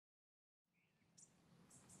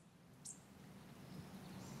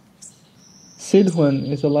Sidsjön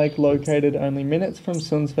is a lake located only minutes from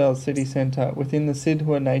Sundsvall city centre within the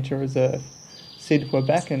Sidsjön Nature Reserve.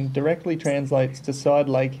 Sidsjöbacken directly translates to side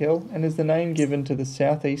lake hill and is the name given to the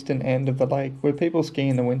southeastern end of the lake where people ski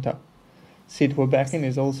in the winter. Sidsjöbacken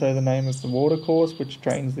is also the name of the watercourse which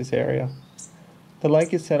drains this area. The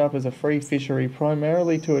lake is set up as a free fishery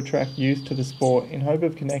primarily to attract youth to the sport in hope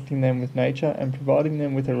of connecting them with nature and providing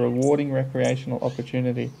them with a rewarding recreational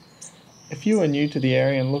opportunity. If you are new to the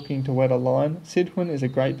area and looking to wet a line, Sidsjön is a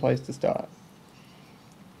great place to start.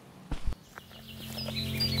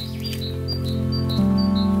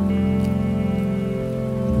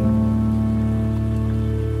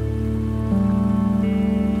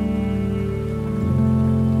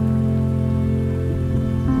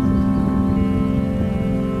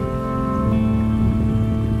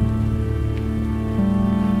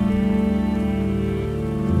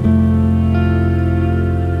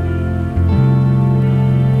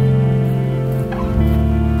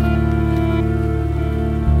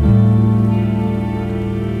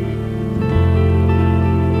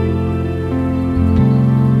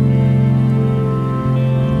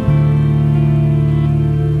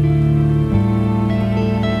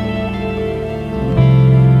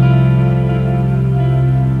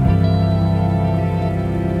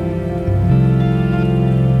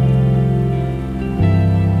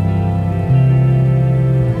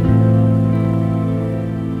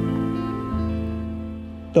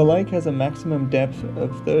 The lake has a maximum depth of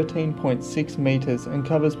 13.6 metres and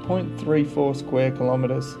covers 0.34 square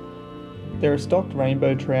kilometres. There are stocked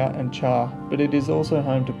rainbow trout and char, but it is also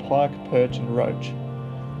home to pike, perch and roach.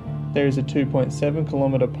 There is a 2.7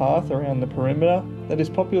 kilometre path around the perimeter that is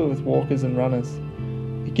popular with walkers and runners.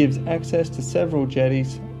 It gives access to several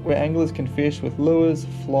jetties where anglers can fish with lures,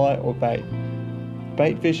 fly or bait.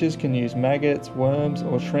 Bait fishers can use maggots, worms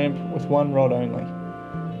or shrimp with one rod only.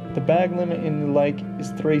 The bag limit in the lake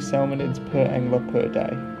is 3 salmonids per angler per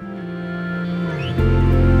day.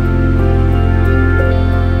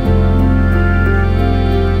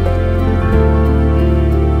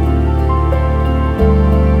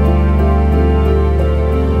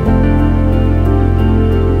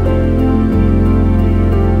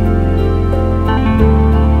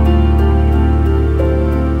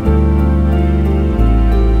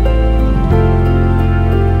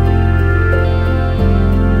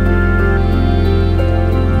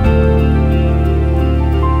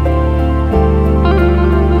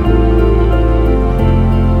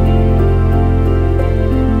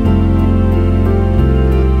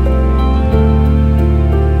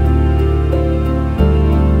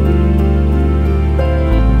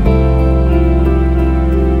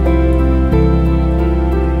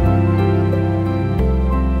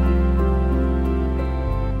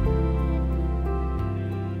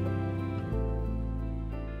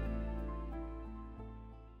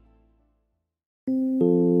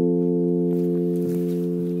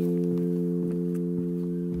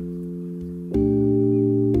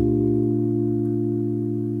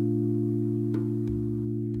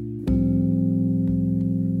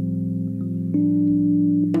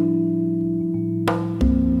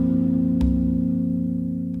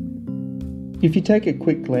 If you take a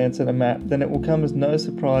quick glance at a map, then it will come as no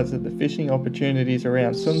surprise that the fishing opportunities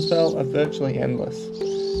around Sundsvall are virtually endless.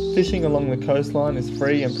 Fishing along the coastline is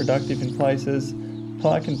free and productive in places,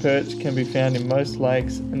 pike and perch can be found in most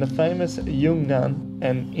lakes, and the famous Ljungan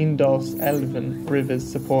and Indalsälven rivers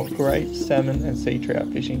support great salmon and sea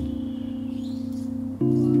trout fishing.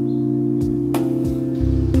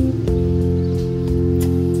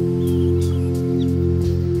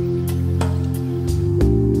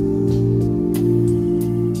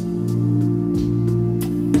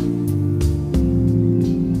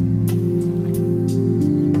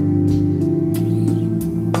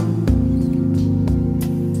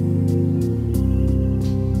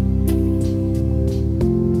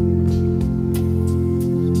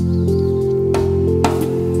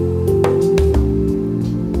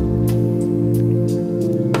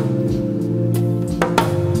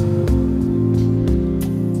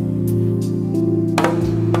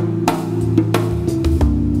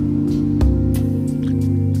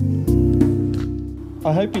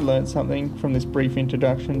 I hope you learnt something from this brief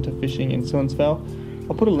introduction to fishing in Sundsvall.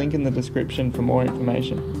 I'll put a link in the description for more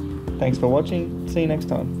information. Thanks for watching, see you next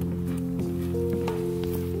time.